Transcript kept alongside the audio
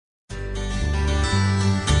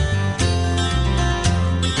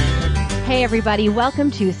Hey everybody, welcome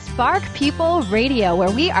to Spark People Radio, where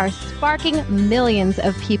we are sparking millions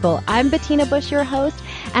of people. I'm Bettina Bush, your host,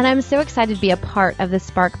 and I'm so excited to be a part of the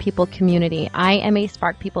Spark People community. I am a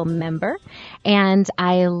Spark People member, and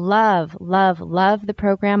I love the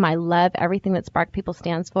program. I love everything that Spark People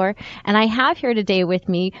stands for. And I have here today with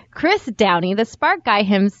me Chris Downey, the Spark guy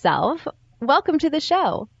himself. Welcome to the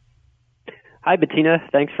show. Hi, Bettina.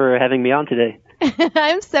 Thanks for having me on today.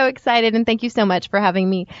 I'm so excited, and thank you so much for having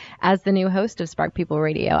me as the new host of Spark People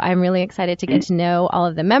Radio. I'm really excited to get to know all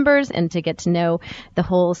of the members and to get to know the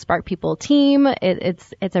whole Spark People team.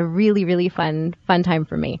 It's a really fun time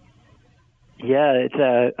for me. Yeah,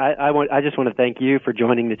 I just want to thank you for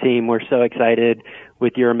joining the team. We're so excited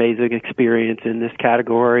with your amazing experience in this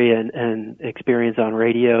category and experience on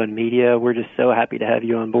radio and media. We're just so happy to have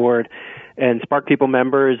you on board. And Spark People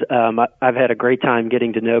members, I've had a great time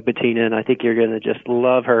getting to know Bettina, and I think you're going to just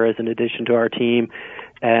love her as an addition to our team.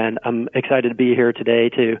 And I'm excited to be here today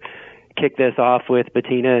to kick this off with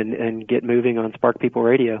Bettina and get moving on Spark People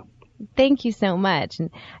Radio. Thank you so much. And,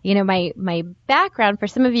 my background, for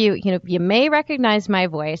some of you, you may recognize my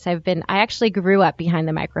voice. I actually grew up behind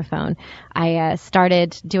the microphone. I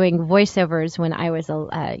started doing voiceovers when I was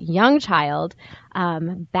a young child,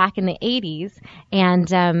 back in the 80s.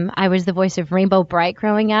 And, I was the voice of Rainbow Bright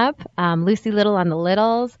growing up, Lucy Little on the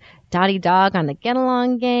Littles, Dottie Dog on the Get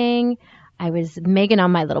Along Gang. I was Megan on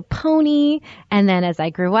My Little Pony, and then as I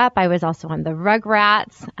grew up, I was also on the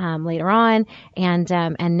Rugrats later on, and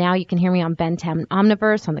now you can hear me on Ben 10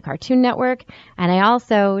 Omniverse on the Cartoon Network, and I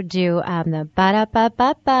also do the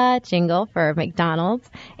ba-da-ba-ba-ba jingle for McDonald's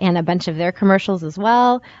and a bunch of their commercials as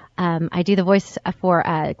well. I do the voice for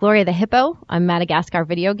Gloria the Hippo on Madagascar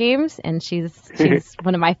video games, and she's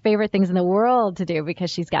one of my favorite things in the world to do because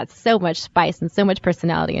she's got so much spice and so much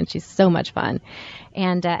personality, and she's so much fun.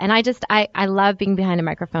 And I love being behind a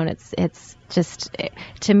microphone. It's just,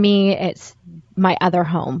 to me, it's my other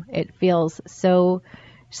home. It feels so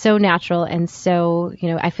natural, and so,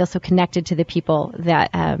 I feel so connected to the people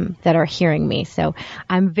that are hearing me. So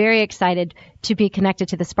I'm very excited to be connected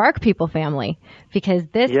to the Spark People family, because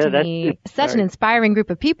this to me is such an inspiring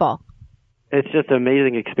group of people. It's just an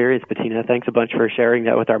amazing experience, Bettina. Thanks a bunch for sharing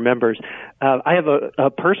that with our members. I have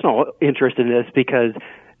a personal interest in this because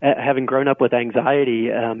having grown up with anxiety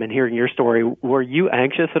and hearing your story, were you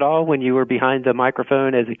anxious at all when you were behind the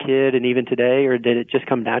microphone as a kid and even today, or did it just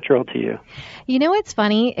come natural to you? What's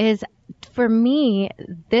funny is, for me,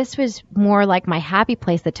 this was more like my happy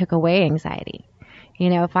place that took away anxiety.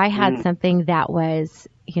 If I had something that was,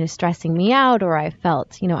 stressing me out, or I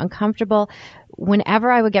felt, uncomfortable, whenever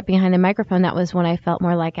I would get behind the microphone, that was when I felt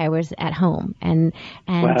more like I was at home. And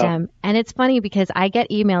it's funny because I get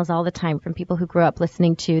emails all the time from people who grew up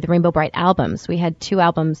listening to the Rainbow Bright albums. We had 2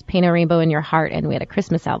 albums, Paint a Rainbow in Your Heart, and we had a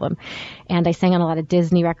Christmas album. And I sang on a lot of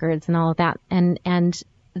Disney records and all of that. And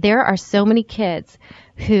there are so many kids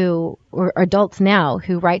who, or adults now,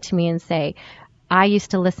 who write to me and say, I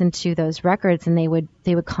used to listen to those records and they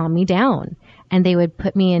would calm me down, and they would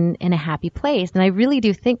put me in a happy place. And I really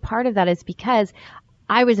do think part of that is because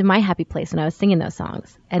I was in my happy place when I was singing those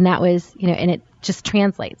songs. And that was, and it just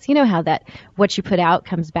translates. How that what you put out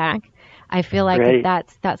comes back. I feel like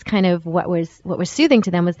that's kind of what was soothing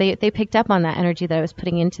to them, was they picked up on that energy that I was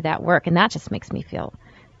putting into that work. And that just makes me feel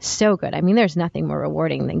so good. I mean, there's nothing more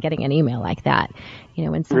rewarding than getting an email like that.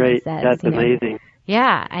 When someone says, that's amazing.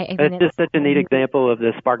 Yeah. That's just such a neat example of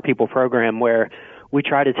the Spark People program, where we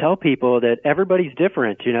try to tell people that everybody's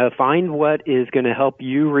different. Find what is going to help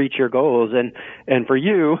you reach your goals. And for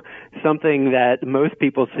you, something that most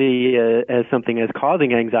people see as something as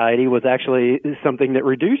causing anxiety was actually something that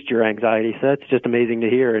reduced your anxiety. So that's just amazing to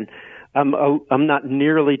hear. And I'm not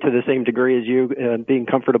nearly to the same degree as you, being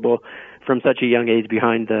comfortable from such a young age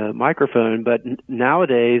behind the microphone. But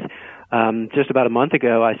nowadays, just about a month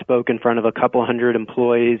ago, I spoke in front of a couple hundred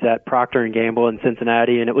employees at Procter & Gamble in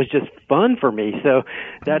Cincinnati, and it was just fun for me. So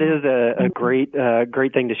that is a great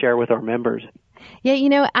thing to share with our members. Yeah,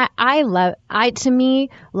 to me,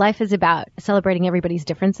 life is about celebrating everybody's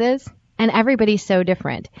differences. And everybody's so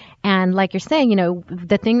different. And like you're saying,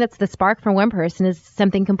 the thing that's the spark for one person is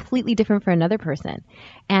something completely different for another person.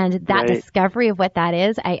 And that discovery of what that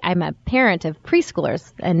is, I'm a parent of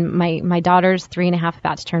preschoolers, and my daughter's 3.5,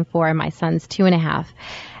 about to turn 4, and my son's 2.5.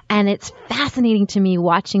 And it's fascinating to me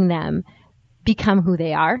watching them become who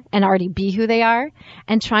they are and already be who they are,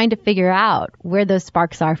 and trying to figure out where those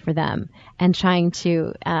sparks are for them, and trying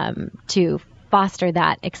to foster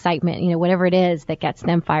that excitement, whatever it is that gets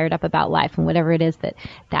them fired up about life, and whatever it is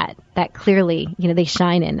that clearly, they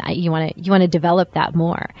shine in. You want to develop that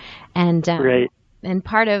more. And, and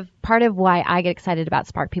part of why I get excited about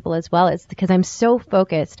Spark People as well is because I'm so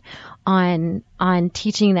focused on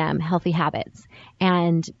teaching them healthy habits.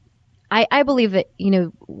 And I believe that,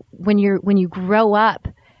 when you grow up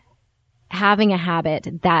having a habit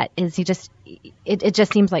that is it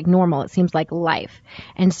just seems like normal. It seems like life.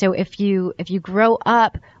 And so if you grow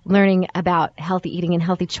up learning about healthy eating and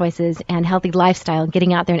healthy choices and healthy lifestyle and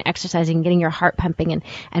getting out there and exercising and getting your heart pumping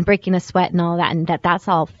and breaking a sweat and all that, and that's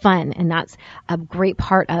all fun and that's a great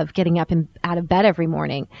part of getting up and out of bed every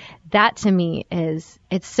morning, that to me it's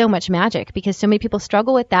so much magic, because so many people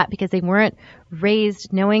struggle with that because they weren't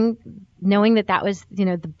raised knowing that was,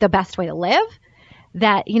 the best way to live.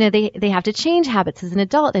 That, they have to change habits as an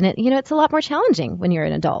adult, and it's a lot more challenging when you're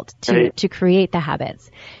an adult to create the habits.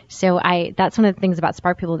 So that's one of the things about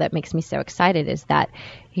Spark People that makes me so excited is that,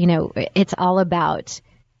 it's all about,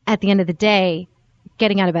 at the end of the day,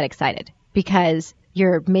 getting out of bed excited, because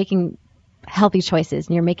you're making healthy choices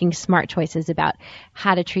and you're making smart choices about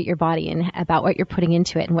how to treat your body and about what you're putting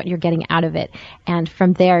into it and what you're getting out of it. And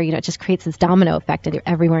from there, it just creates this domino effect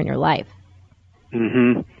everywhere in your life.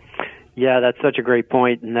 Mm-hmm. Yeah, that's such a great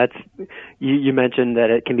point, and that's you mentioned that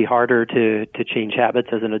it can be harder to change habits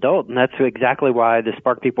as an adult, and that's exactly why the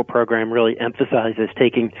Spark People program really emphasizes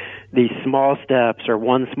taking these small steps or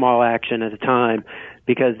one small action at a time,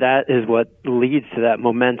 because that is what leads to that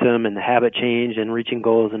momentum and the habit change and reaching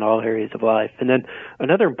goals in all areas of life. And then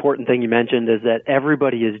another important thing you mentioned is that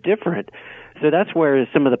everybody is different. So that's where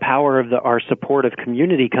some of the power of our supportive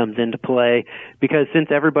community comes into play, because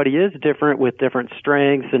since everybody is different with different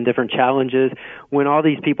strengths and different challenges, when all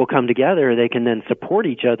these people come together, they can then support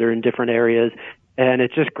each other in different areas. And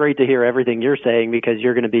it's just great to hear everything you're saying, because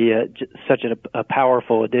you're going to be such a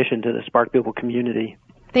powerful addition to the Spark People community.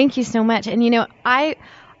 Thank you so much. And, I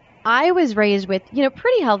was raised with,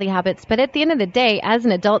 pretty healthy habits, but at the end of the day, as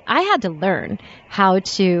an adult, I had to learn how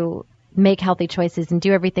to make healthy choices and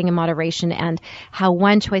do everything in moderation, and how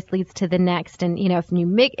one choice leads to the next. And,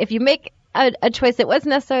 if you make a choice that wasn't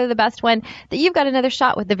necessarily the best one, that you've got another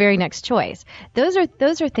shot with the very next choice. Those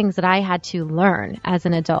are things that I had to learn as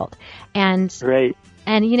an adult. And right.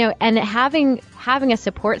 And, and having a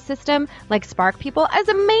support system like Spark People, I was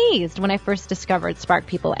amazed when I first discovered Spark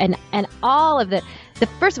People, and all of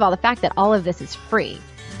first of all, the fact that all of this is free,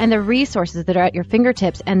 and the resources that are at your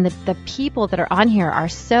fingertips, and the people that are on here are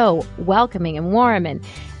so welcoming and warm and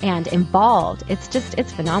involved.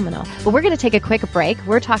 It's phenomenal. But we're going to take a quick break.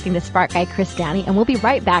 We're talking to Spark guy Chris Downey, and we'll be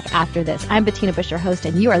right back after this. I'm Bettina Bush, your host,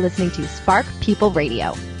 and you are listening to Spark People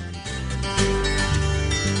Radio.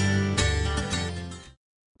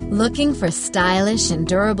 Looking for stylish and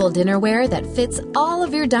durable dinnerware that fits all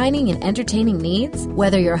of your dining and entertaining needs?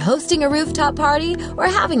 Whether you're hosting a rooftop party or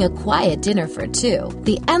having a quiet dinner for two,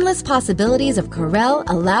 the endless possibilities of Corelle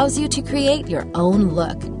allows you to create your own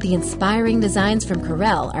look. The inspiring designs from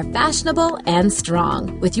Corelle are fashionable and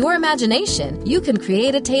strong. With your imagination, you can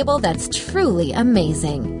create a table that's truly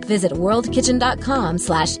amazing. Visit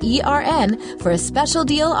worldkitchen.com/ERN for a special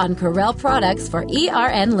deal on Corelle products for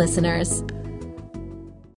ERN listeners.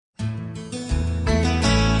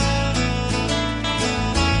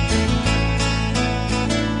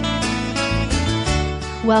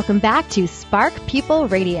 Welcome back to Spark People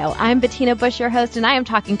Radio. I'm Bettina Bush, your host, and I am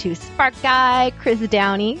talking to Spark guy Chris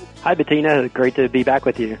Downey. Hi, Bettina. Great to be back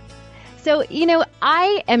with you. So,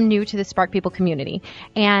 I am new to the Spark People community,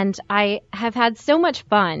 and I have had so much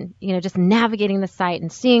fun, just navigating the site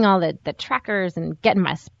and seeing all the trackers and getting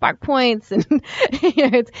my Spark points and,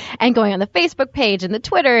 and going on the Facebook page and the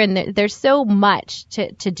Twitter, and there's so much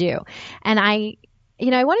to do. And I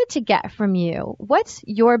wanted to get from you, what's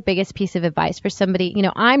your biggest piece of advice for somebody?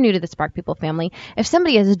 I'm new to the Spark People family. If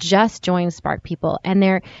somebody has just joined Spark People and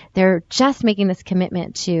they're just making this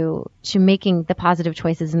commitment to making the positive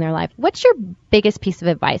choices in their life, what's your biggest piece of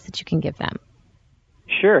advice that you can give them?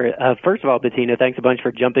 Sure. First of all, Bettina, thanks a bunch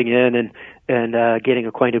for jumping in and getting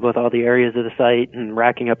acquainted with all the areas of the site and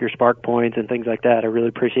racking up your Spark points and things like that. I really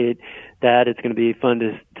appreciate that. It's going to be fun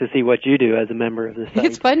to see what you do as a member of the site.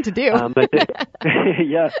 It's fun to do. But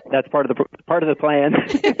yeah, that's part of the plan.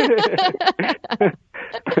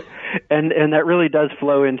 and that really does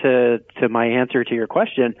flow into my answer to your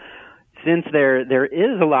question. Since there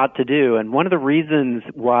is a lot to do, and one of the reasons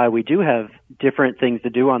why we do have different things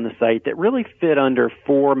to do on the site that really fit under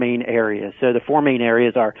four main areas. So the four main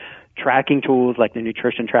areas are tracking tools like the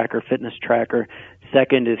nutrition tracker, fitness tracker.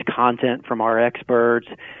 Second is content from our experts.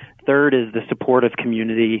 Third is the supportive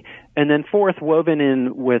community. And then fourth, woven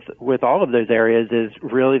in with all of those areas, is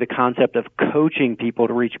really the concept of coaching people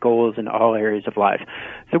to reach goals in all areas of life.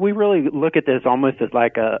 So we really look at this almost as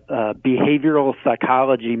like a behavioral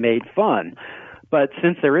psychology made fun. But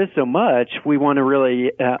since there is so much, we want to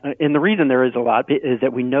really, and the reason there is a lot is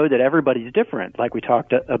that we know that everybody's different, like we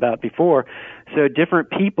talked about before. So different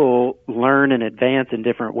people learn and advance in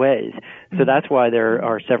different ways. So that's why there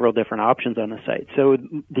are several different options on the site. So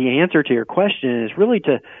the answer to your question is really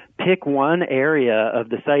to pick one area of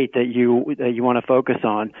the site that you want to focus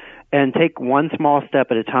on and take one small step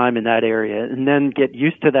at a time in that area, and then get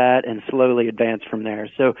used to that and slowly advance from there.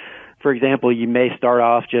 So, for example, you may start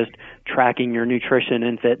off just tracking your nutrition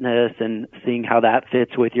and fitness and seeing how that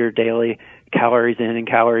fits with your daily calories in and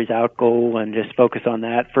calories out goal, and just focus on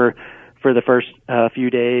that for the first few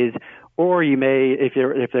days. Or you may,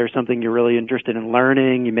 if there's something you're really interested in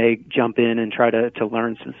learning, you may jump in and try to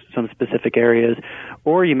learn some specific areas,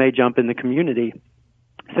 or you may jump in the community.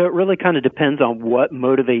 So it really kind of depends on what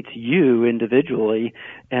motivates you individually,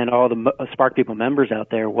 and all the Spark People members out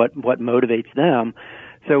there, what motivates them.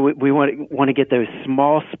 So we want to get those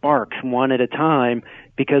small sparks one at a time,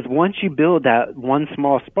 because once you build that one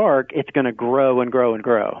small spark, it's going to grow and grow and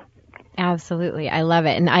grow. Absolutely. I love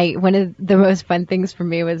it. And one of the most fun things for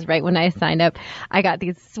me was right when I signed up, I got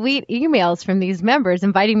these sweet emails from these members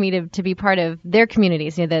inviting me to be part of their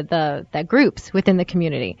communities, the groups within the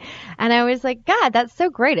community. And I was like, God, that's so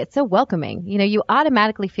great. It's so welcoming. You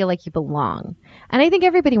automatically feel like you belong. And I think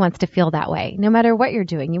everybody wants to feel that way, no matter what you're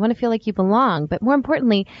doing. You want to feel like you belong. But more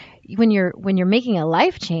importantly, when you're making a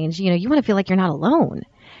life change, you want to feel like you're not alone.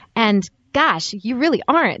 And gosh, you really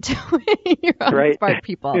aren't when you're on Spark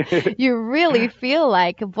People. You really feel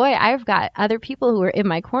like, boy, I've got other people who are in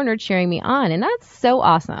my corner cheering me on, and that's so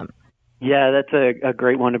awesome. Yeah, that's a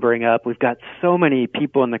great one to bring up. We've got so many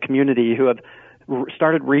people in the community who have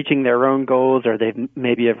started reaching their own goals, or they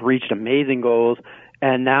maybe have reached amazing goals,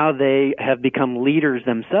 and now they have become leaders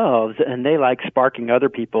themselves, and they like sparking other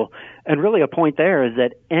people. And really a point there is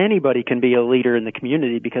that anybody can be a leader in the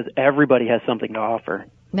community, because everybody has something to offer.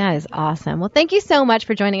 That is awesome. Well, thank you so much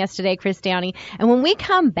for joining us today, Chris Downey. And when we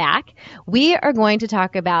come back, we are going to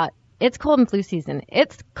talk about it's cold and flu season.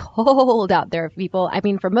 It's cold out there, people. I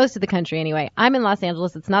mean, for most of the country anyway. I'm in Los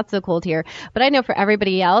Angeles. It's not so cold here. But I know for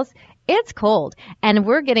everybody else, it's cold. And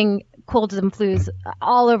we're getting colds and flus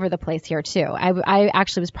all over the place here, too. I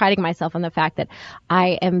actually was priding myself on the fact that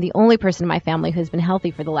I am the only person in my family who's been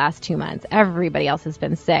healthy for the last 2 months. Everybody else has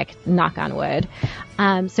been sick, knock on wood.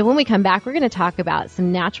 So when we come back, we're going to talk about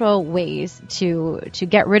some natural ways to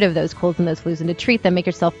get rid of those colds and those flus and to treat them, make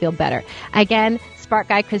yourself feel better. Again, Spark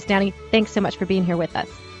Guy Chris Downey, thanks so much for being here with us.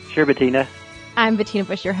 Sure, Bettina. I'm Bettina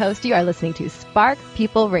Bush, your host. You are listening to Spark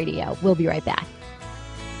People Radio. We'll be right back.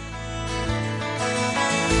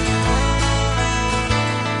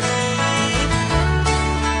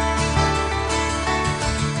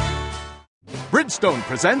 Bridgestone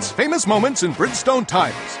presents Famous Moments in Bridgestone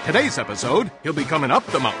Tires. Today's episode, he'll be coming up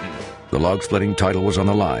the mountain. The log-splitting title was on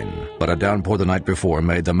the line, but a downpour the night before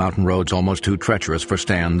made the mountain roads almost too treacherous for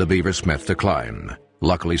Stan the Beaver Smith to climb.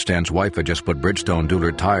 Luckily, Stan's wife had just put Bridgestone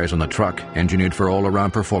Dueler tires on the truck, engineered for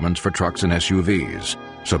all-around performance for trucks and SUVs.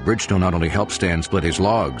 So Bridgestone not only helped Stan split his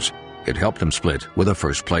logs, it helped him split with a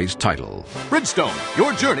first-place title. Bridgestone,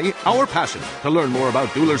 your journey, our passion. To learn more about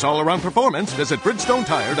Dueler's all-around performance, visit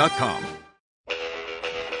BridgestoneTire.com.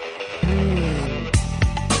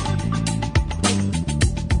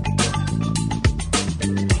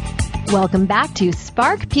 Welcome back to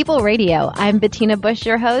Spark People Radio. I'm Bettina Bush,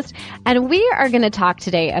 your host, and we are going to talk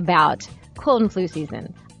today about cold and flu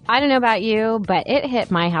season. I don't know about you, but it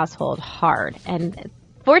hit my household hard. And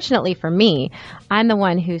fortunately for me, I'm the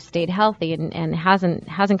one who stayed healthy and hasn't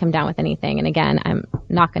come down with anything. And again, I'm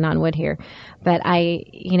knocking on wood here. But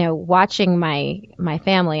watching my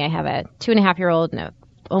family, I have a 2.5-year-old and a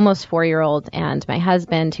almost 4-year-old, and my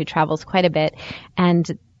husband who travels quite a bit.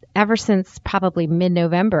 And ever since probably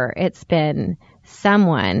mid-November, it's been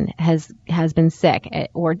someone has been sick,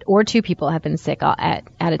 or two people have been sick at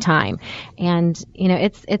a time. And,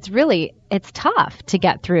 it's tough to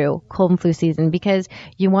get through cold and flu season, because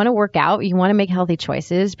you want to work out, you want to make healthy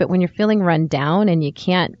choices, but when you're feeling run down and you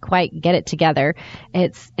can't quite get it together,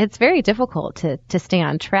 it's very difficult to stay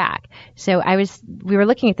on track. So we were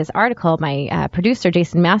looking at this article, my producer,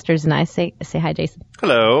 Jason Masters, and I say hi, Jason.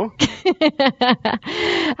 Hello.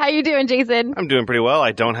 How you doing, Jason? I'm doing pretty well.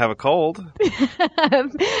 I don't have a cold.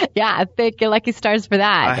 Yeah, thank your lucky stars for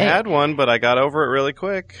that. I had one, but I got over it really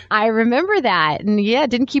quick. I remember that. And yeah, it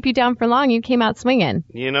didn't keep you down for long. You came out swinging.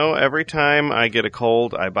 Every time I get a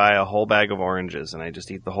cold, I buy a whole bag of oranges, and I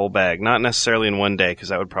just eat the whole bag. Not necessarily in one day, because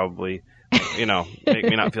that would probably, make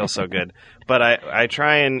me not feel so good. But I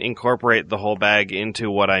try and incorporate the whole bag into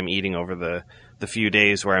what I'm eating over the the few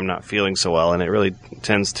days where I'm not feeling so well, and it really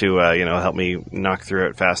tends to help me knock through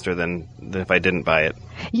it faster than if I didn't buy it.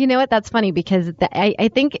 You know what? That's funny because I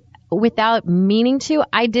think without meaning to,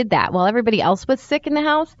 I did that while everybody else was sick in the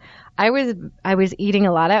house. I was eating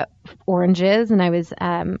a lot of oranges, and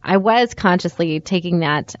I was consciously taking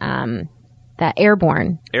that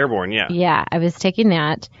Airborne. Airborne, yeah. Yeah, I was taking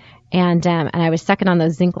that, and I was sucking on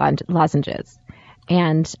those zinc lozenges,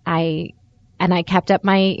 and I kept up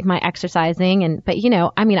my exercising, but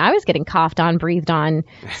I was getting coughed on, breathed on,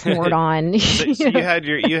 snored on. So you had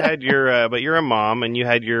your, but you're a mom, and you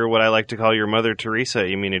had your, what I like to call your Mother Teresa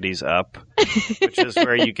immunities up, which is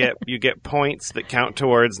where you get points that count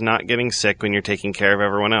towards not getting sick when you're taking care of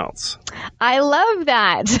everyone else. I love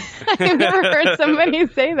that. I've never heard somebody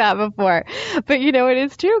say that before, but it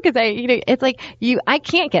is true because it's like I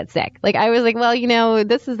can't get sick. Like I was like, well,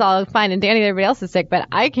 this is all fine and dandy. Everybody else is sick, but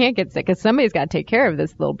I can't get sick because somebody's got to take care of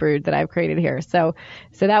this little brood that I've created here. So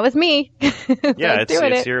that was me. Yeah,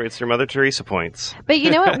 it's your Mother Teresa points. But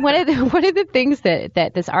you know what? One of the things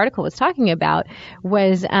that this article was talking about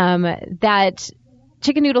was that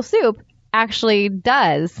chicken noodle soup actually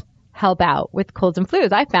does help out with colds and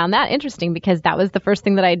flus. I found that interesting because that was the first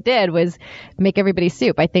thing that I did was make everybody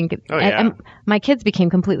soup. I think and my kids became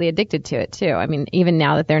completely addicted to it too. I mean, even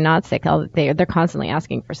now that they're not sick, they're constantly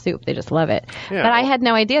asking for soup. They just love it. Yeah. But I had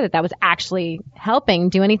no idea that was actually helping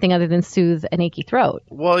do anything other than soothe an achy throat.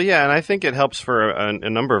 Well, yeah, and I think it helps for a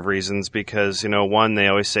number of reasons because, one, they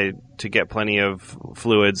always say to get plenty of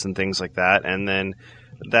fluids and things like that, and then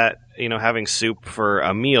that, having soup for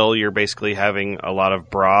a meal, you're basically having a lot of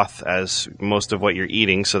broth as most of what you're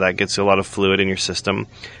eating, so that gets a lot of fluid in your system.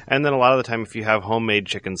 And then a lot of the time, if you have homemade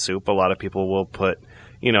chicken soup, a lot of people will put,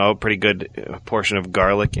 a pretty good portion of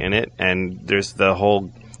garlic in it. And there's the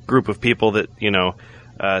whole group of people that,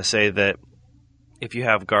 say that if you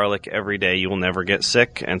have garlic every day, you will never get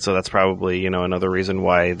sick. And so that's probably, another reason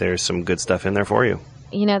why there's some good stuff in there for you.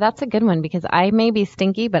 That's a good one because I may be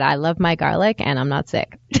stinky, but I love my garlic and I'm not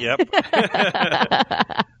sick. Yep.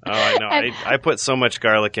 Oh, I know. I put so much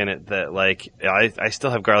garlic in it that, I still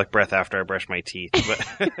have garlic breath after I brush my teeth. But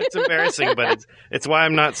it's embarrassing, but it's why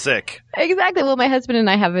I'm not sick. Exactly. Well, my husband and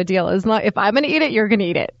I have a deal. If I'm going to eat it, you're going to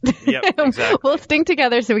eat it. Yep, exactly. We'll stink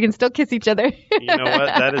together so we can still kiss each other. You know what?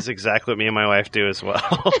 That is exactly what me and my wife do as well.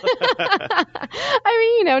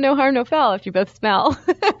 I mean, no harm, no foul if you both smell.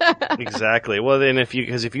 Exactly. Well, then if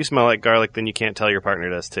you smell like garlic, then you can't tell your partner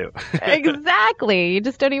does too. Exactly. You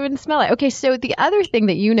just don't even smell it. Okay, so the other thing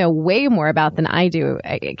that you know way more about than I do,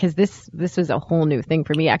 because this was a whole new thing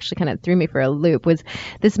for me, actually kind of threw me for a loop, was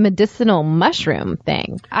this medicinal mushroom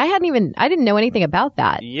thing. I didn't know anything about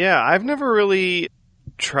that. Yeah, I've never really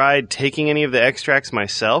tried taking any of the extracts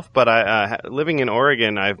myself, but living in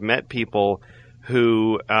Oregon, I've met people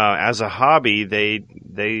who, as a hobby, they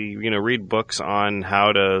read books on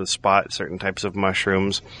how to spot certain types of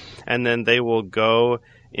mushrooms, and then they will go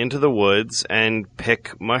into the woods and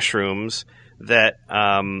pick mushrooms that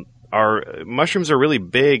mushrooms are really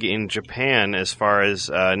big in Japan as far as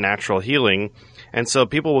natural healing, and so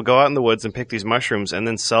people will go out in the woods and pick these mushrooms and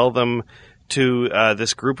then sell them to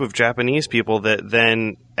this group of Japanese people that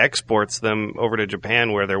then exports them over to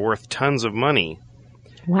Japan where they're worth tons of money.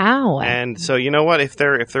 Wow. And so, you know what? If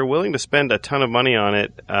they're willing to spend a ton of money on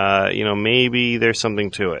it, maybe there's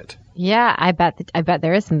something to it. Yeah, I bet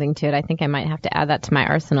there is something to it. I think I might have to add that to my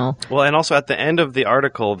arsenal. Well, and also at the end of the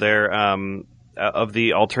article, there of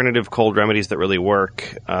the alternative cold remedies that really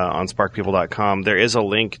work on sparkpeople.com, there is a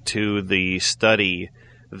link to the study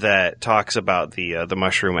that talks about the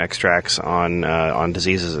mushroom extracts on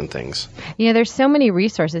diseases and things. Yeah, there's so many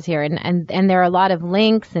resources here, and there are a lot of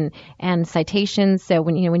links and citations. So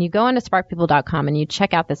when you go onto sparkpeople.com and you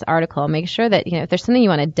check out this article, make sure that if there's something you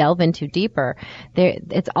want to delve into deeper,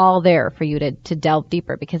 it's all there for you to delve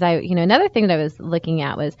deeper. Because another thing that I was looking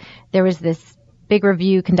at was there was this big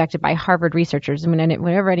review conducted by Harvard researchers. And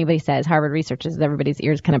whenever anybody says Harvard researchers, everybody's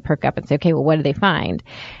ears kind of perk up and say, okay, well, what did they find?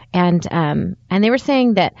 And they were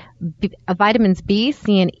saying that vitamins B,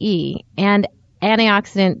 C, and E and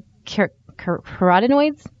antioxidant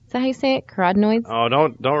carotenoids, is that how you say it? Carotenoids? Oh,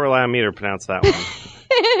 don't rely on me to pronounce that one.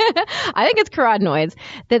 I think it's carotenoids,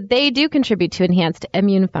 that they do contribute to enhanced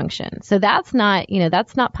immune function. So that's not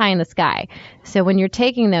pie in the sky. So when you're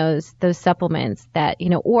taking those supplements that,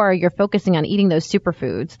 or you're focusing on eating those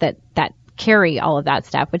superfoods that carry all of that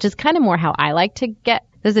stuff, which is kind of more how I like to get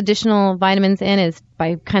those additional vitamins in, is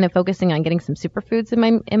by kind of focusing on getting some superfoods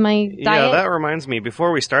in my diet. Yeah, that reminds me.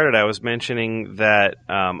 Before we started, I was mentioning that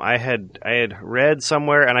I had read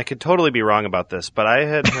somewhere, and I could totally be wrong about this, but I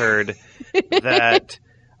had heard that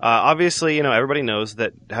Obviously, everybody knows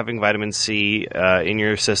that having vitamin C in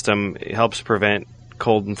your system helps prevent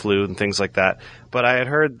cold and flu and things like that. But I had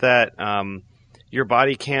heard that your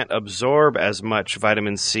body can't absorb as much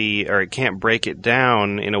vitamin C, or it can't break it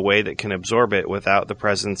down in a way that can absorb it without the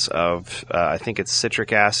presence of, I think it's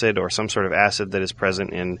citric acid or some sort of acid that is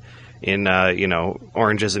present in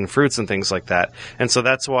oranges and fruits and things like that. And so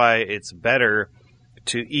that's why it's better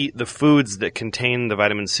to eat the foods that contain the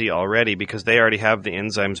vitamin C already, because they already have the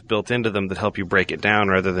enzymes built into them that help you break it down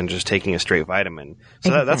rather than just taking a straight vitamin.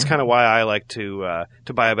 So that's kind of why I like to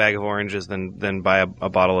buy a bag of oranges than buy a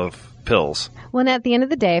bottle of pills. Well, and at the end of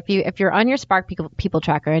the day, if you're on your Spark People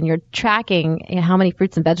Tracker and you're tracking how many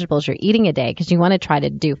fruits and vegetables you're eating a day, because you want to try to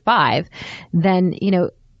do 5, then,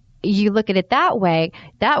 you look at it that way.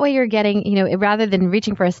 That way you're getting, rather than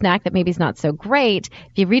reaching for a snack that maybe is not so great,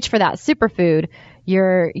 if you reach for that superfood,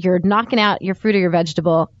 you're knocking out your fruit or your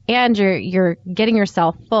vegetable, and you're getting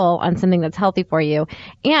yourself full on something that's healthy for you,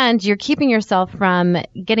 and you're keeping yourself from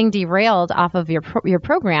getting derailed off of your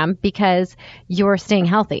program because you're staying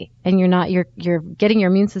healthy, and you're getting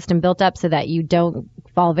your immune system built up so that you don't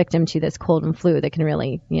fall victim to this cold and flu that can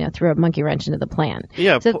really throw a monkey wrench into the plan.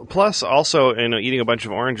 Yeah. Plus, also, eating a bunch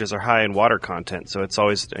of oranges are high in water content, so it's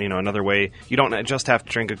always another way. You don't just have to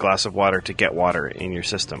drink a glass of water to get water in your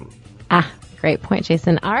system. Great point,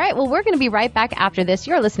 Jason. All right, well, we're going to be right back after this.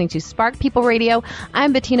 You're listening to Spark People Radio.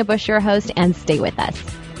 I'm Bettina Bush, your host, and stay with us.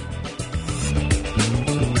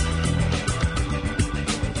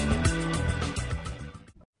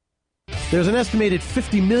 There's an estimated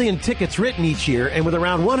 50 million tickets written each year, and with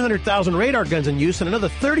around 100,000 radar guns in use and another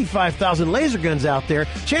 35,000 laser guns out there,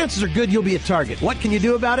 chances are good you'll be a target. What can you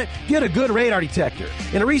do about it? Get a good radar detector.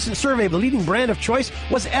 In a recent survey, the leading brand of choice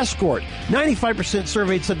was Escort. 95%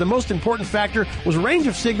 surveyed said the most important factor was range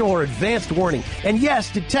of signal or advanced warning. And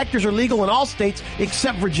yes, detectors are legal in all states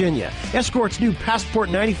except Virginia. Escort's new Passport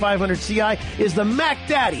 9500 CI is the Mac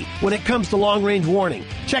Daddy when it comes to long-range warning.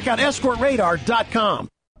 Check out escortradar.com.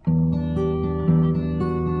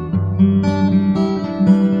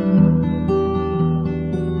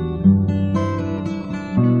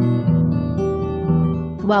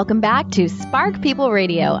 Welcome back to Spark People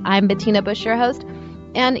Radio. I'm Bettina Bush, your host.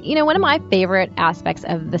 And, one of my favorite aspects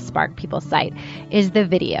of the Spark People site is the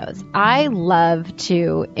videos. I love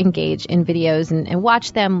to engage in videos and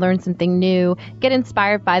watch them, learn something new, get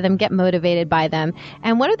inspired by them, get motivated by them.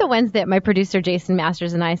 And one of the ones that my producer, Jason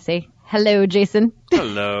Masters, and I say, hello, Jason.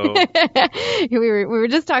 Hello. we were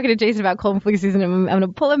just talking to Jason about cold and flu season, and I'm going to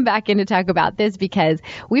pull him back in to talk about this because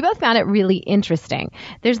we both found it really interesting.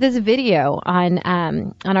 There's this video on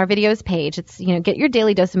our videos page. It's get your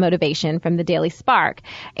daily dose of motivation from the Daily Spark,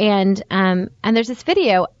 and there's this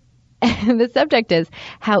video. The subject is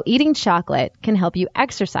how eating chocolate can help you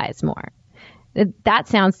exercise more. That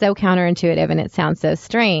sounds so counterintuitive and it sounds so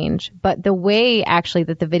strange, but the way actually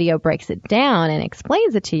that the video breaks it down and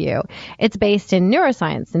explains it to you, it's based in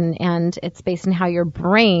neuroscience and it's based in how your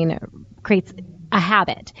brain creates a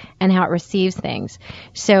habit and how it receives things.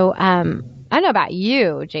 So I don't know about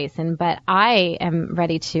you, Jason, but I am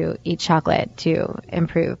ready to eat chocolate to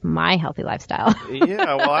improve my healthy lifestyle.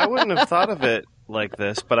 Yeah, well, I wouldn't have thought of it like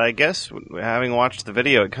this, but I guess having watched the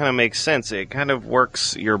video, it kind of makes sense. It kind of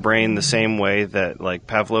works your brain the same way that like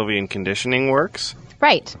Pavlovian conditioning works.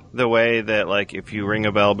 Right. The way that like if you ring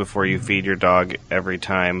a bell before you feed your dog every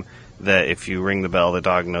time, that if you ring the bell, the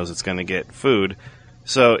dog knows it's going to get food.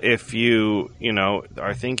 So if you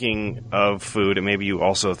are thinking of food, and maybe you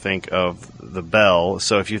also think of the bell.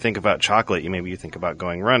 So if you think about chocolate, maybe you think about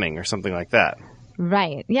going running or something like that.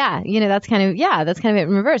 Right. Yeah. That's kind of it in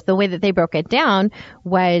reverse. The way that they broke it down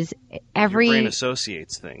was your brain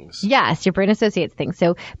associates things. Yes, your brain associates things.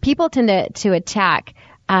 So people tend to attack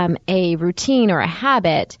a routine or a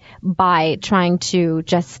habit by trying to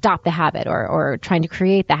just stop the habit or trying to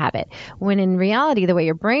create the habit. When in reality, the way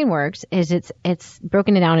your brain works is it's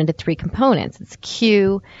broken down into 3 components. It's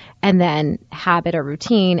cue, and then habit or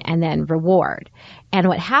routine, and then reward. And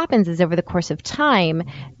what happens is over the course of time,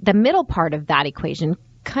 the middle part of that equation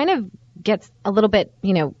kind of gets a little bit,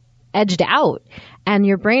 edged out, and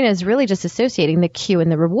your brain is really just associating the cue and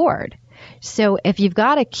the reward. So if you've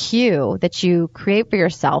got a cue that you create for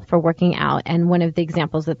yourself for working out, and one of the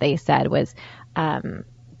examples that they said was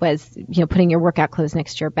putting your workout clothes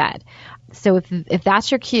next to your bed. So if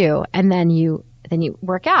that's your cue, and then you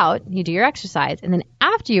work out, you do your exercise, and then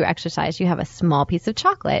after you exercise, you have a small piece of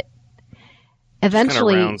chocolate.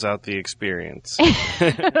 Eventually, kind of rounds out the experience.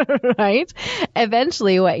 Right?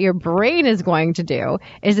 Eventually, what your brain is going to do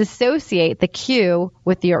is associate the cue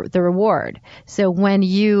with the reward. So when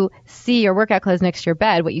you see your workout clothes next to your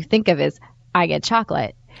bed, what you think of is, I get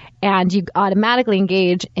chocolate. and you automatically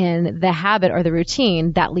engage in the habit or the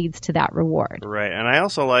routine that leads to that reward. Right. And I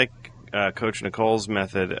also like Coach Nicole's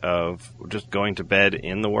method of just going to bed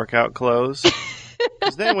in the workout clothes.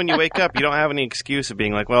 Because then when you wake up, you don't have any excuse of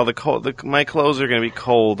being like, well, my clothes are going to be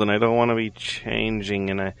cold and I don't want to be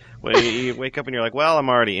changing. And you wake up and you're like, well, I'm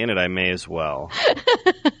already in it. I may as well.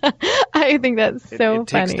 I think that's so it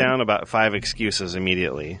takes funny. down about 5 excuses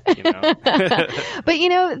immediately. You know? But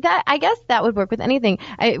that I guess that would work with anything.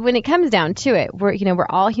 When it comes down to it, we're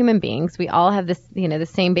all human beings. We all have this, the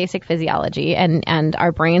same basic physiology, and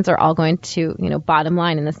our brains are all going to, bottom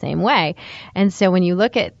line in the same way. And so when you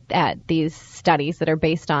look at these studies that are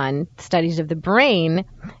based on studies of the brain,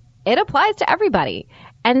 it applies to everybody.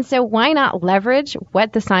 And so why not leverage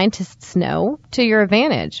what the scientists know to your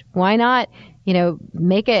advantage? Why not,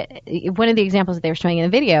 make it, one of the examples that they were showing in the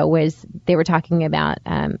video was they were talking about,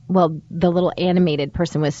 the little animated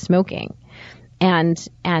person was smoking. And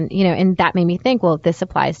that made me think, well, this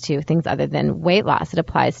applies to things other than weight loss. It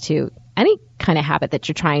applies to any kind of habit that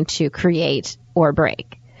you're trying to create or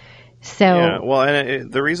break. So, yeah, well,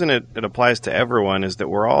 and the reason it applies to everyone is that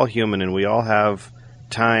we're all human and we all have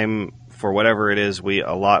time for whatever it is we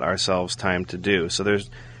allot ourselves time to do. So there's,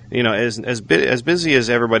 as busy as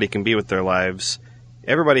everybody can be with their lives,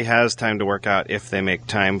 everybody has time to work out if they make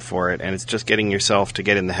time for it. And it's just getting yourself to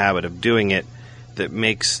get in the habit of doing it that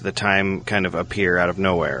makes the time kind of appear out of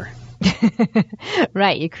nowhere.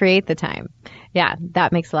 Right. You create the time. Yeah,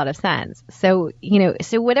 that makes a lot of sense. So,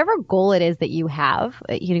 so whatever goal it is that you have,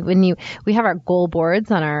 we have our goal boards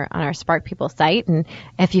on our Spark People site. And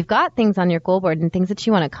if you've got things on your goal board and things that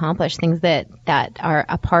you want to accomplish, things that are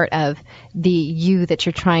a part of the you that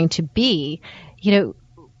you're trying to be,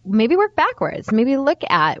 maybe work backwards. Maybe look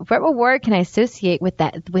at what reward can I associate with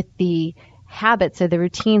the habits or the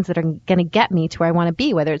routines that are going to get me to where I want to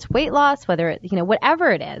be, whether it's weight loss, whether it,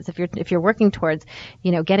 whatever it is. If you're working towards,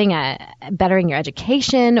 bettering your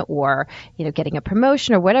education or, getting a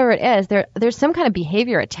promotion or whatever it is, there's some kind of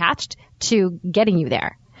behavior attached to getting you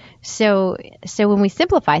there. So when we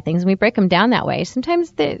simplify things and we break them down that way,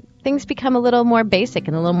 sometimes things become a little more basic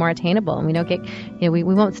and a little more attainable, and we don't get, we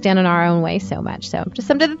won't stand in our own way so much. So just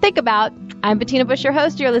something to think about. I'm Bettina Bush, your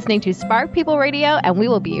host. You're listening to Spark People Radio, and we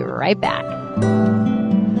will be right back.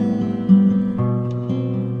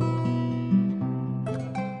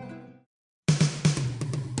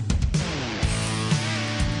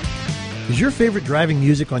 Is your favorite driving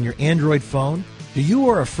music on your Android phone? Do you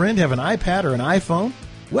or a friend have an iPad or an iPhone?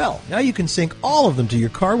 Well, now you can sync all of them to your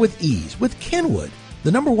car with ease with Kenwood,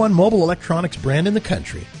 the #1 mobile electronics brand in the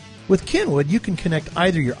country. With Kenwood, you can connect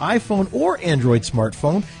either your iPhone or Android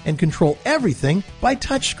smartphone and control everything by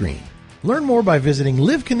touchscreen. Learn more by visiting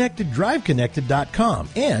liveconnecteddriveconnected.com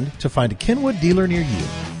and to find a Kenwood dealer near you.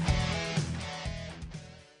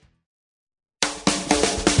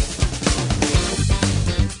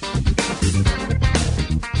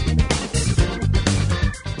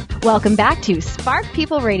 Welcome back to Spark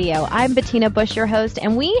People Radio. I'm Bettina Bush, your host,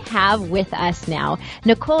 and we have with us now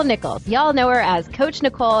Nicole Nichols. Y'all know her as Coach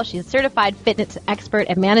Nicole. She's a certified fitness expert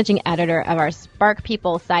and managing editor of our Spark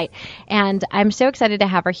People site. And I'm so excited to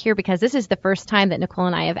have her here because this is the first time that Nicole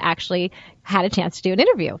and I have actually had a chance to do an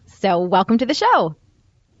interview. So welcome to the show.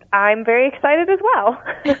 I'm very excited as well.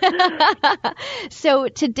 So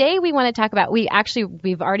today we want to talk about, we've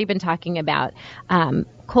already been talking about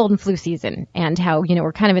cold and flu season and how,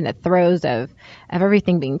 we're kind of in the throes of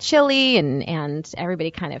everything being chilly and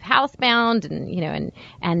everybody kind of housebound and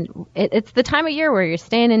it's the time of year where you're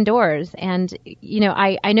staying indoors. And,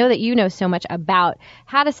 I know that you know so much about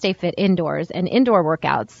how to stay fit indoors and indoor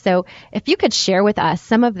workouts. So if you could share with us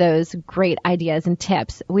some of those great ideas and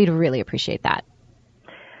tips, we'd really appreciate that.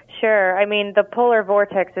 Sure. I mean, the polar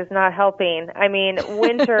vortex is not helping. I mean,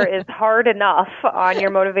 winter is hard enough on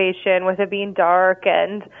your motivation with it being dark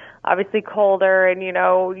and obviously colder and,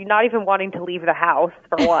 you're not even wanting to leave the house,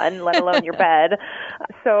 for one, let alone your bed.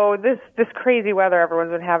 So this crazy weather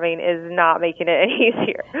everyone's been having is not making it any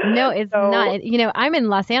easier. No, it's not. I'm in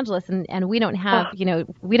Los Angeles and we don't have,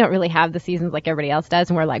 we don't really have the seasons like everybody else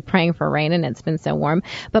does. And we're like praying for rain and it's been so warm.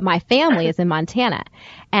 But my family is in Montana.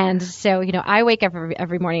 And so, I wake up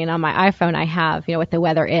every morning and on my iPhone I have, what the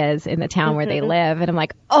weather is in the town where they live. And I'm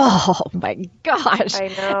like, oh my gosh. I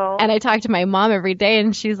know. And I talk to my mom every day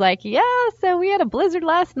and she's like, yeah, so we had a blizzard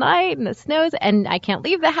last night and it snows and I can't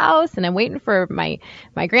leave the house and I'm waiting for my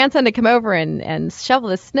grandson to come over and shovel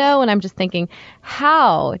the snow. And I'm just thinking,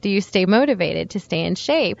 how do you stay motivated to stay in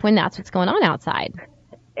shape when that's what's going on outside?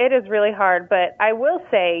 It is really hard, but I will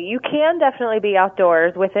say you can definitely be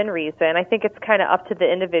outdoors within reason. I think it's kind of up to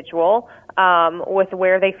the individual with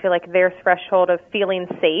where they feel like their threshold of feeling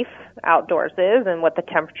safe outdoors is and what the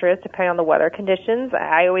temperature is depending on the weather conditions.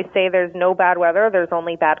 I always say there's no bad weather, there's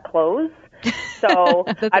only bad clothes. So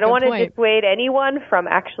I don't want to dissuade anyone from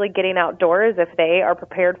actually getting outdoors if they are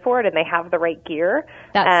prepared for it and they have the right gear.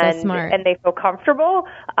 That's so smart. And they feel comfortable.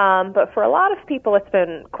 But for a lot of people, it's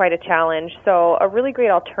been quite a challenge. So a really great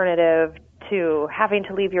alternative to having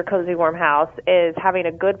to leave your cozy warm house is having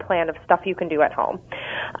a good plan of stuff you can do at home.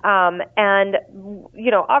 And, you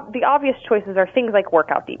know, the obvious choices are things like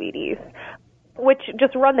workout DVDs, which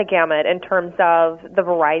just run the gamut in terms of the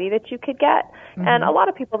variety that you could get. Mm-hmm. And a lot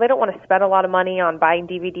of people, they don't want to spend a lot of money on buying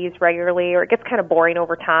DVDs regularly, or it gets kind of boring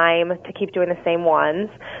over time to keep doing the same ones.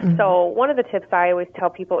 Mm-hmm. So one of the tips I always tell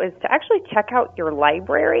people is to actually check out your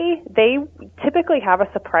library. They typically have a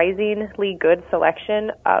surprisingly good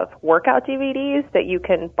selection of workout DVDs that you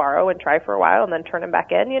can borrow and try for a while and then turn them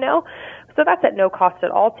back in, you know. So that's at no cost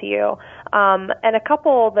at all to you. And a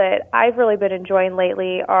couple that I've really been enjoying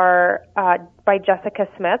lately are by Jessica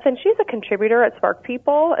Smith, and she's a contributor at Spark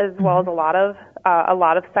People as well as a lot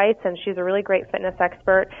of sites, and she's a really great fitness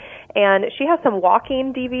expert. And she has some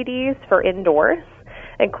walking DVDs for indoors,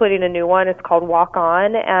 including a new one. It's called Walk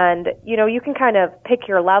On, and you know, you can kind of pick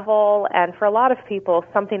your level. And for a lot of people,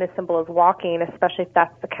 something as simple as walking, especially if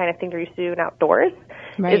that's the kind of thing you're used to doing outdoors,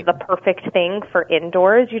 is the perfect thing for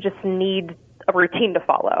indoors. You just need a routine to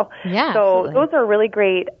follow. Yeah, so absolutely. Those are really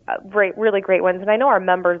great ones. And I know our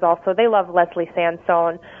members also, they love Leslie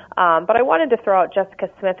Sansone. But I wanted to throw out Jessica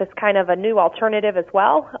Smith as kind of a new alternative as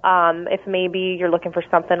well. If maybe you're looking for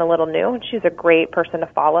something a little new, she's a great person to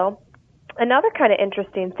follow. Another kind of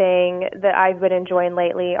interesting thing that I've been enjoying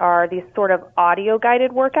lately are these sort of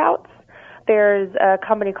audio-guided workouts. There's a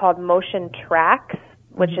company called Motion Tracks,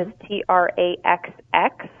 which is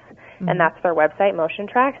TRAXX, and that's their website, Motion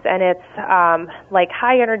Tracks. And it's like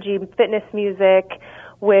high-energy fitness music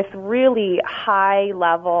with really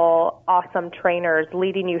high-level, awesome trainers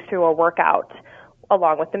leading you through a workout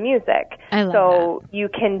along with the music. I love that. You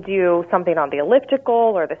can do something on the elliptical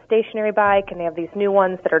or the stationary bike, and they have these new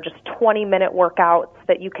ones that are just 20-minute workouts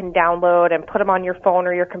that you can download and put them on your phone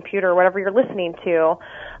or your computer or whatever you're listening to,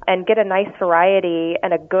 and get a nice variety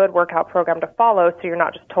and a good workout program to follow so you're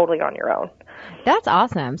not just totally on your own. That's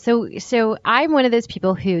awesome. So I'm one of those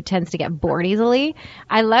people who tends to get bored easily.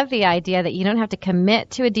 I love the idea that you don't have to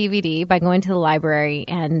commit to a DVD by going to the library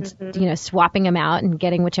and you know, swapping them out and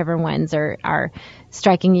getting whichever ones are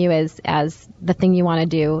striking you as the thing you want to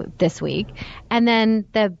do this week. And then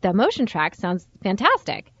the Motion Track sounds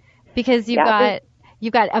fantastic because you've got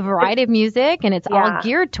a variety of music and it's all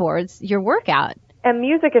geared towards your workout. And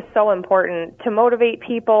music is so important to motivate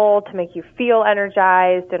people, to make you feel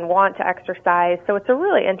energized and want to exercise. So it's a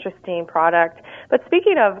really interesting product. But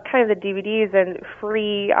speaking of kind of the DVDs and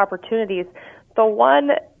free opportunities, the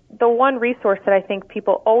one resource that I think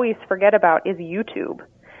people always forget about is YouTube.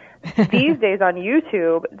 These days on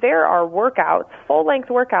YouTube, there are workouts, full-length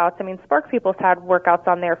workouts. I mean, Spark People's had workouts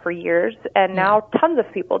on there for years, and now tons of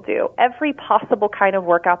people do. Every possible kind of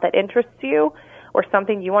workout that interests you or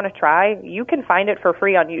something you want to try, you can find it for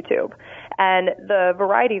free on YouTube. And the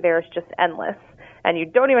variety there is just endless. And you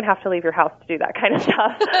don't even have to leave your house to do that kind of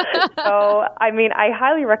stuff. So, I mean, I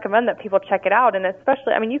highly recommend that people check it out. And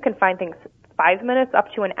especially, I mean, you can find things 5 minutes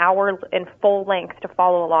up to an hour in full length to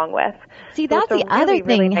follow along with. See, that's the other thing,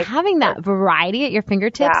 really nice having that variety at your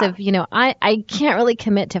fingertips of, you know, I can't really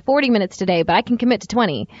commit to 40 minutes today, but I can commit to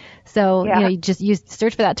 20. So, you know, you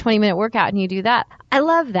search for that 20-minute workout and you do that. I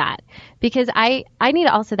love that because I need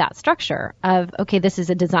also that structure of, okay, this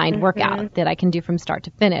is a designed workout that I can do from start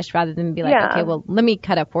to finish rather than be like, okay, well, let me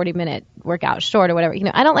cut a 40-minute workout short or whatever. You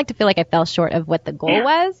know, I don't like to feel like I fell short of what the goal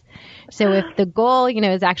was. So if the goal, you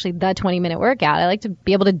know, is actually the 20-minute workout, I like to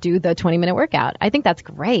be able to do the 20-minute workout. I think that's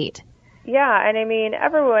great. Yeah, and I mean,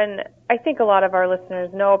 I think a lot of our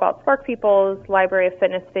listeners know about Spark People's library of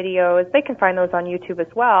fitness videos. They can find those on YouTube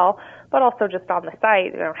as well, but also just on the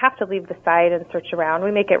site. You don't have to leave the site and search around.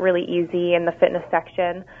 We make it really easy in the fitness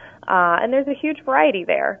section, and there's a huge variety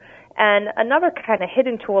there. And another kind of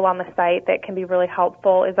hidden tool on the site that can be really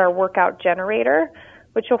helpful is our workout generator,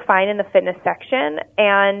 which you'll find in the fitness section,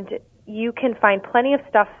 and you can find plenty of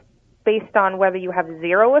stuff based on whether you have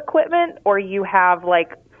zero equipment or you have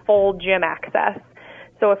like full gym access.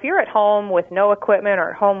 So if you're at home with no equipment or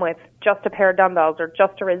at home with just a pair of dumbbells or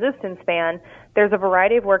just a resistance band, there's a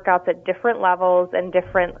variety of workouts at different levels and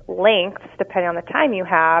different lengths, depending on the time you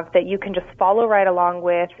have, that you can just follow right along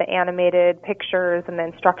with the animated pictures and the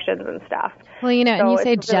instructions and stuff. Well, you know, and you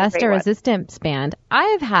say just a resistance band.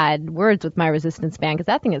 I've had words with my resistance band because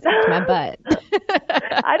that thing has kicked my butt.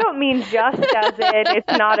 I don't mean just as in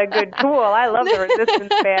it's not a good tool. I love the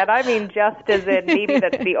resistance band. I mean just as in maybe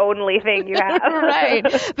that's the only thing you have. Right.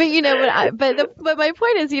 But you know, but my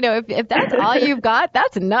point is, you know, if that's all you've got,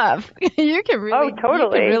 that's enough. You can really,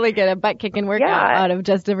 totally. You can really get a butt kicking workout out of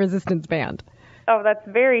just a resistance band. Oh, that's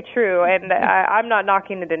very true, and I'm not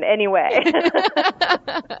knocking it in any way. So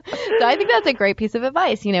I think that's a great piece of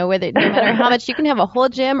advice, you know, no matter how much you can have a whole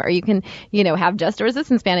gym or you can, you know, have just a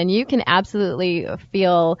resistance band, and you can absolutely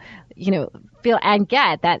feel and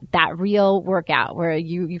get that real workout where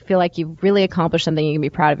you feel like you've really accomplished something, you can be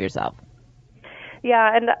proud of yourself.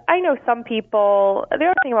 Yeah, and I know some people, the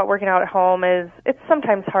other thing about working out at home is it's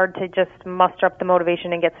sometimes hard to just muster up the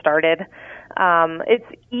motivation and get started. It's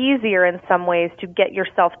easier in some ways to get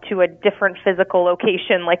yourself to a different physical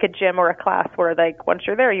location like a gym or a class where, like, once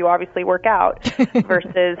you're there, you obviously work out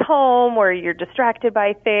versus home where you're distracted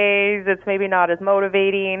by things. It's maybe not as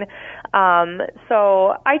motivating.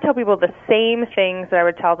 So I tell people the same things that I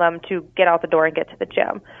would tell them to get out the door and get to the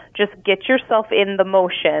gym. Just get yourself in the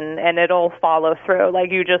motion and it'll follow through.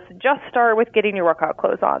 Like, you just start with getting your workout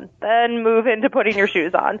clothes on, then move into putting your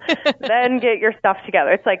shoes on, then get your stuff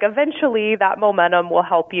together. It's like eventually that momentum will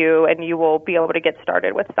help you and you will be able to get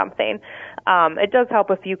started with something. It does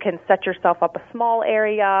help if you can set yourself up a small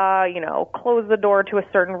area, you know, close the door to a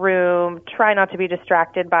certain room, try not to be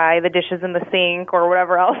distracted by the dishes in the sink or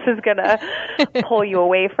whatever else is going to pull you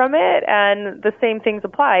away from it. And the same things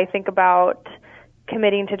apply. Think about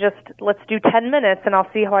committing to just, let's do 10 minutes and I'll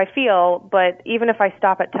see how I feel. But even if I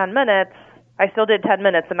stop at 10 minutes, I still did 10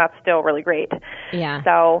 minutes and that's still really great. Yeah.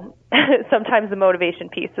 So sometimes the motivation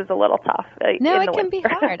piece is a little tough. No, it can be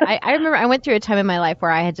hard. I remember I went through a time in my life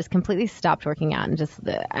where I had just completely stopped working out and just,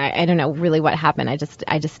 I don't know really what happened. I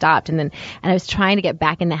just stopped and I was trying to get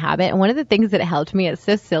back in the habit. And one of the things that helped me, it's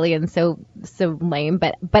so silly and so lame,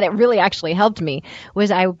 but it really actually helped me,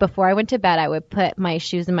 was before I went to bed, I would put my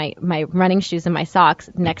shoes and my running shoes and my socks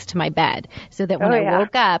next to my bed so that when I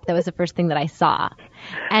woke up, that was the first thing that I saw.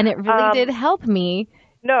 And it really did help me.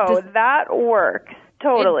 No, that works.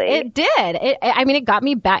 Totally. It did. It got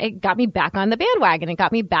me back. It got me back on the bandwagon. It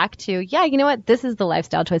got me back to, you know what? This is the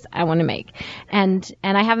lifestyle choice I want to make. And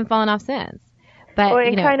I haven't fallen off since. But, well,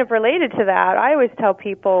 and kind of related to that, I always tell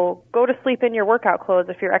people, go to sleep in your workout clothes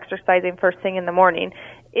if you're exercising first thing in the morning.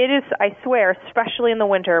 It is, I swear, especially in the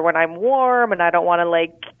winter when I'm warm and I don't want to,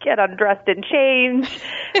 like, get undressed and change,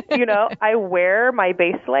 you know, I wear my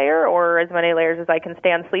base layer or as many layers as I can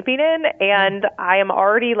stand sleeping in, and I am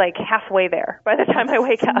already, like, halfway there by the time I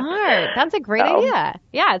wake up. Smart. That's a great idea.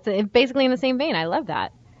 Yeah, it's basically in the same vein. I love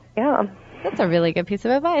that. Yeah. That's a really good piece of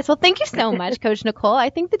advice. Well, thank you so much, Coach Nicole. I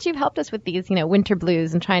think that you've helped us with these, you know, winter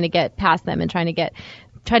blues and trying to get past them and trying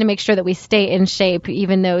to make sure that we stay in shape,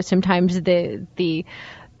 even though sometimes the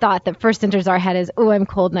thought that first enters our head is, oh, I'm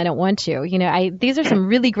cold and I don't want to. You know, these are some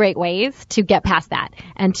really great ways to get past that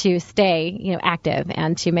and to stay, you know, active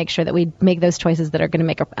and to make sure that we make those choices that are going to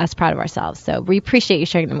make us proud of ourselves. So we appreciate you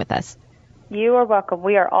sharing them with us. You are welcome.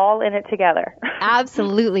 We are all in it together.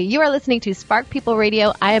 Absolutely. You are listening to Spark People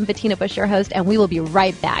Radio. I am Bettina Bush, your host, and we will be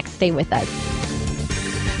right back. Stay with us.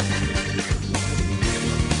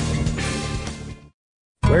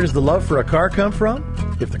 Where does the love for a car come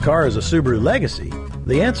from? If the car is a Subaru Legacy,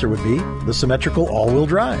 the answer would be the symmetrical all-wheel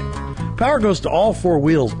drive. Power goes to all four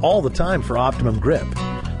wheels all the time for optimum grip.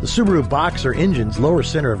 The Subaru Boxer engine's lower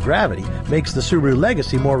center of gravity makes the Subaru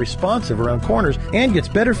Legacy more responsive around corners and gets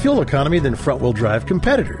better fuel economy than front-wheel drive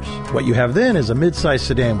competitors. What you have then is a mid-size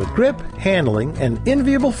sedan with grip, handling, and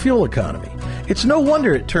enviable fuel economy. It's no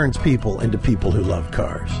wonder it turns people into people who love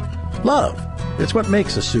cars. Love. It's what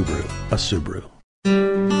makes a Subaru a Subaru.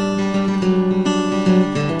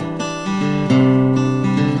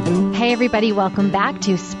 Hey everybody, welcome back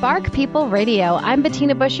to Spark People Radio. I'm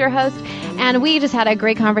Bettina Bush, your host, and we just had a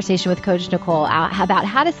great conversation with Coach Nicole about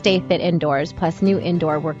how to stay fit indoors, plus new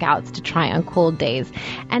indoor workouts to try on cold days.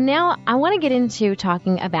 And now I want to get into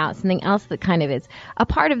talking about something else that kind of is a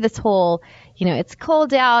part of this whole, you know, it's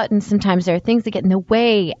cold out and sometimes there are things that get in the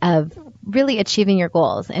way of really achieving your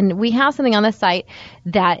goals. And we have something on the site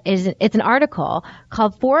that it's an article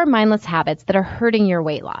called 4 Mindless Habits That Are Hurting Your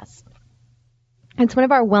Weight Loss. It's one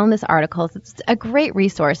of our wellness articles. It's a great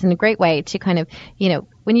resource and a great way to kind of, you know,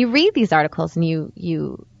 when you read these articles and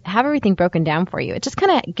you have everything broken down for you. It just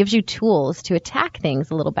kind of gives you tools to attack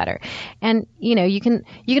things a little better. And, you can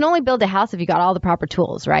only build a house if you got all the proper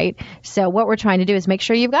tools, right? So what we're trying to do is make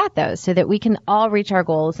sure you've got those so that we can all reach our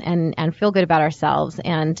goals and feel good about ourselves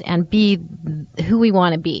and be who we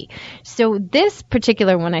want to be. So this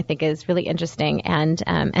particular one I think is really interesting.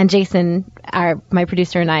 And Jason, my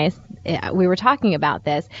producer, and I, we were talking about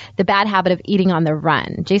this, the bad habit of eating on the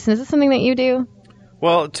run. Jason, is this something that you do?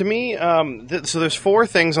 Well, to me, so there's 4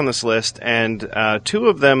 things on this list, and 2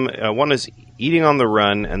 of them, one is eating on the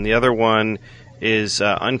run, and the other one is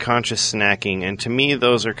unconscious snacking. And to me,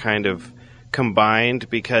 those are kind of combined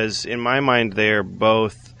because in my mind, they're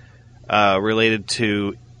both related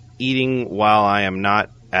to eating while I am not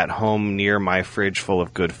at home near my fridge full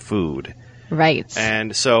of good food. Right.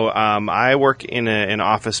 And so I work in an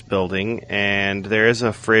office building, and there is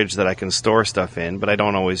a fridge that I can store stuff in, but I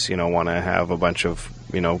don't always, want to have a bunch of,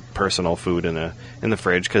 personal food in the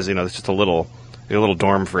fridge because, it's just a little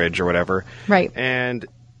dorm fridge or whatever. Right.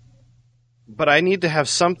 But I need to have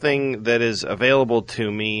something that is available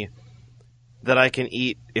to me that I can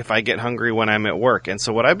eat if I get hungry when I'm at work. And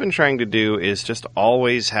so what I've been trying to do is just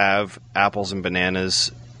always have apples and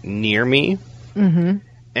bananas near me. Mm-hmm.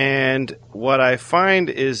 And what I find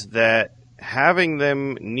is that having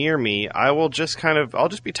them near me, I'll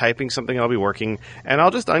just be typing something, I'll be working, and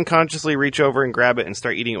I'll just unconsciously reach over and grab it and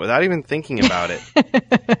start eating it without even thinking about it.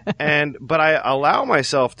 But I allow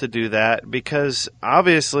myself to do that because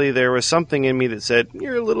obviously there was something in me that said,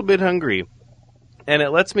 you're a little bit hungry. And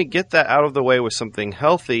it lets me get that out of the way with something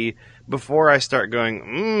healthy before I start going,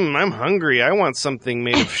 I'm hungry. I want something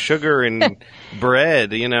made of sugar and bread,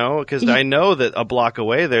 because I know that a block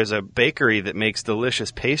away there's a bakery that makes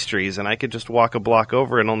delicious pastries, and I could just walk a block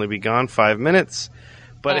over and only be gone 5 minutes.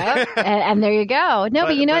 But and there you go. No,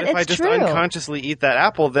 but if it's I just true. unconsciously eat that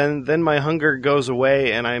apple, then my hunger goes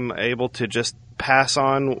away, and I'm able to just pass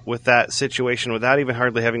on with that situation without even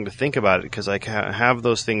hardly having to think about it because I have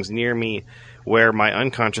those things near me where my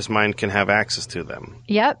unconscious mind can have access to them.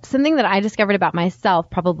 Yep. Something that I discovered about myself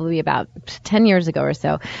probably about 10 years ago or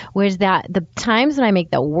so was that the times when I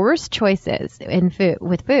make the worst choices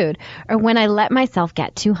with food are when I let myself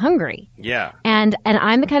get too hungry. Yeah. And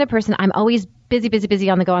I'm the kind of person, I'm always busy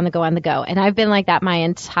on the go. And I've been like that my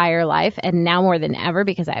entire life, and now more than ever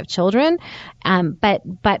because I have children. But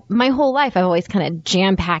my whole life I've always kind of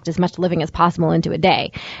jam-packed as much living as possible into a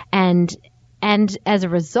day. And as a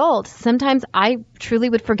result, sometimes I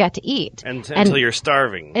truly would forget to eat. Until you're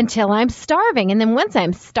starving. Until I'm starving. And then once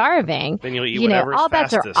I'm starving, then you'll eat whatever's all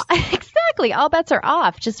bets fastest. Exactly. All bets are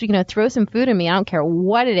off. Just, throw some food in me. I don't care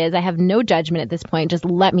what it is. I have no judgment at this point. Just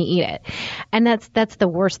let me eat it. And that's the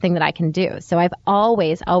worst thing that I can do. So I've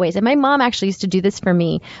always, and my mom actually used to do this for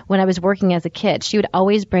me when I was working as a kid. She would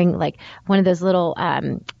always bring like one of those little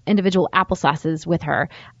individual applesauces with her,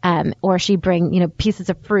 or she'd bring,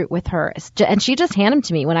 pieces of fruit with her. And she just handed them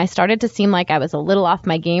to me when I started to seem like I was a little off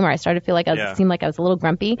my game, or I started to feel like seemed like I was a little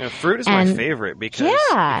grumpy. Fruit is my favorite because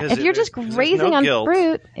if you're just grazing on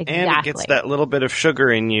fruit, exactly. And it gets that little bit of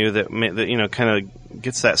sugar in you that kind of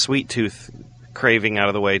gets that sweet tooth craving out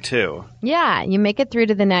of the way too. Yeah, you make it through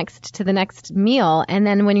to the next meal, and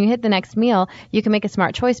then when you hit the next meal, you can make a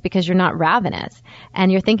smart choice because you're not ravenous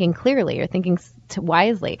and you're thinking clearly, you're thinking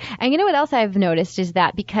wisely. And you know what else I've noticed is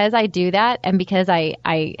that because I do that, and because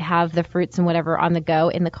I have the fruits and whatever on the go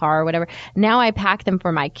in the car or whatever, now I pack them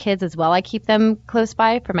for my kids as well. I keep them close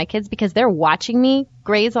by for my kids because they're watching me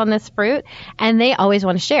graze on this fruit, and they always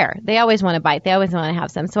want to share. They always want to bite. They always want to have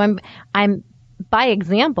some. So I'm by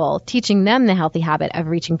example, teaching them the healthy habit of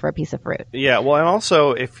reaching for a piece of fruit. Yeah, well, and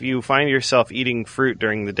also if you find yourself eating fruit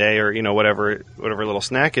during the day or, whatever little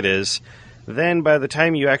snack it is, then by the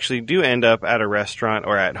time you actually do end up at a restaurant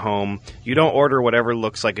or at home, you don't order whatever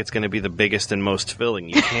looks like it's going to be the biggest and most filling.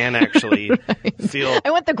 You can actually feel... I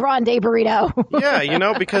want the grande burrito.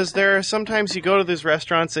 Yeah, because there are sometimes you go to these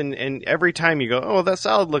restaurants and every time you go, oh, that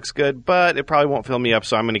salad looks good, but it probably won't fill me up,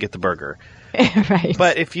 so I'm going to get the burger. Right.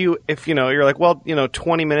 But if you're like, well,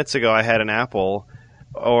 20 minutes ago I had an apple,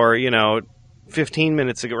 or 15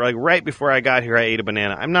 minutes ago, like right before I got here, I ate a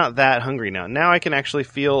banana. I'm not that hungry now. Now I can actually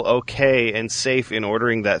feel okay and safe in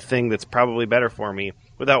ordering that thing that's probably better for me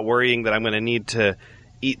without worrying that I'm going to need to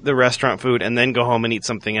eat the restaurant food and then go home and eat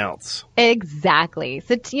something else. Exactly.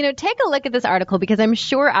 So, take a look at this article, because I'm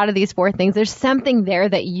sure out of these 4 things, there's something there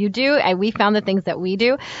that you do. And we found the things that we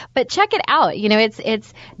do, but check it out.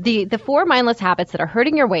 It's the 4 mindless habits that are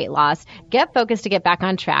hurting your weight loss. Get focused to get back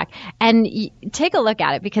on track, and take a look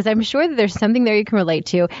at it, because I'm sure that there's something there you can relate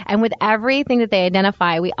to. And with everything that they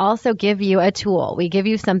identify, we also give you a tool. We give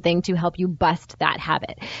you something to help you bust that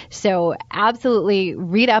habit. So absolutely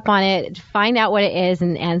read up on it, find out what it is,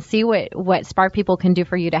 and see what Spark People can do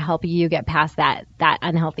for you to help you get past that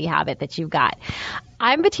unhealthy habit that you've got.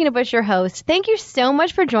 I'm Bettina Bush, your host. Thank you so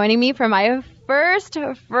much for joining me for my first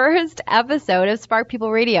episode of Spark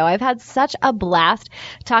People Radio. I've had such a blast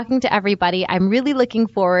talking to everybody. I'm really looking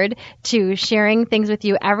forward to sharing things with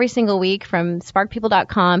you every single week from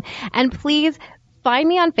sparkpeople.com. And please find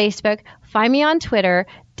me on Facebook, find me on Twitter,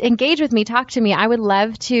 engage with me, talk to me. I would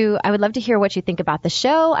love to hear what you think about the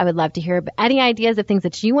show. I would love to hear any ideas of things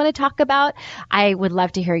that you want to talk about. I would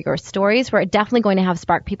love to hear your stories. We're definitely going to have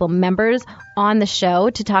Spark People members on the show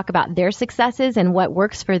to talk about their successes and what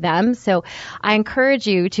works for them. So I encourage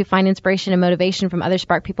you to find inspiration and motivation from other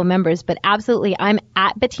Spark People members. But absolutely, I'm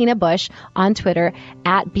at Bettina Bush on Twitter,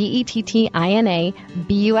 at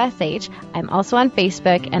BettinABush. I'm also on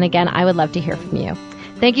Facebook. And again, I would love to hear from you.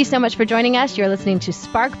 Thank you so much for joining us. You're listening to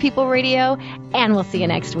Spark People Radio, and we'll see you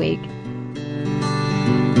next week.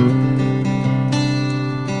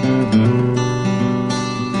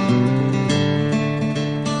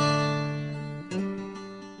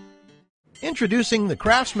 Introducing the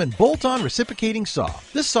Craftsman Bolt-On Reciprocating Saw.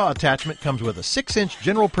 This saw attachment comes with a 6-inch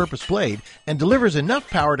general-purpose blade and delivers enough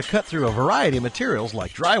power to cut through a variety of materials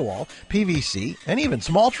like drywall, PVC, and even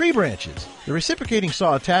small tree branches. The reciprocating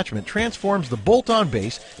saw attachment transforms the bolt-on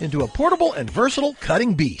base into a portable and versatile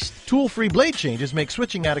cutting beast. Tool-free blade changes make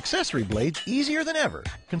switching out accessory blades easier than ever.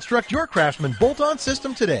 Construct your Craftsman Bolt-On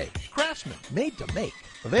system today. Craftsman, made to make.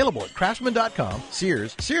 Available at craftsman.com,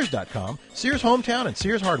 Sears, Sears.com, Sears Hometown, and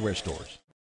Sears Hardware stores.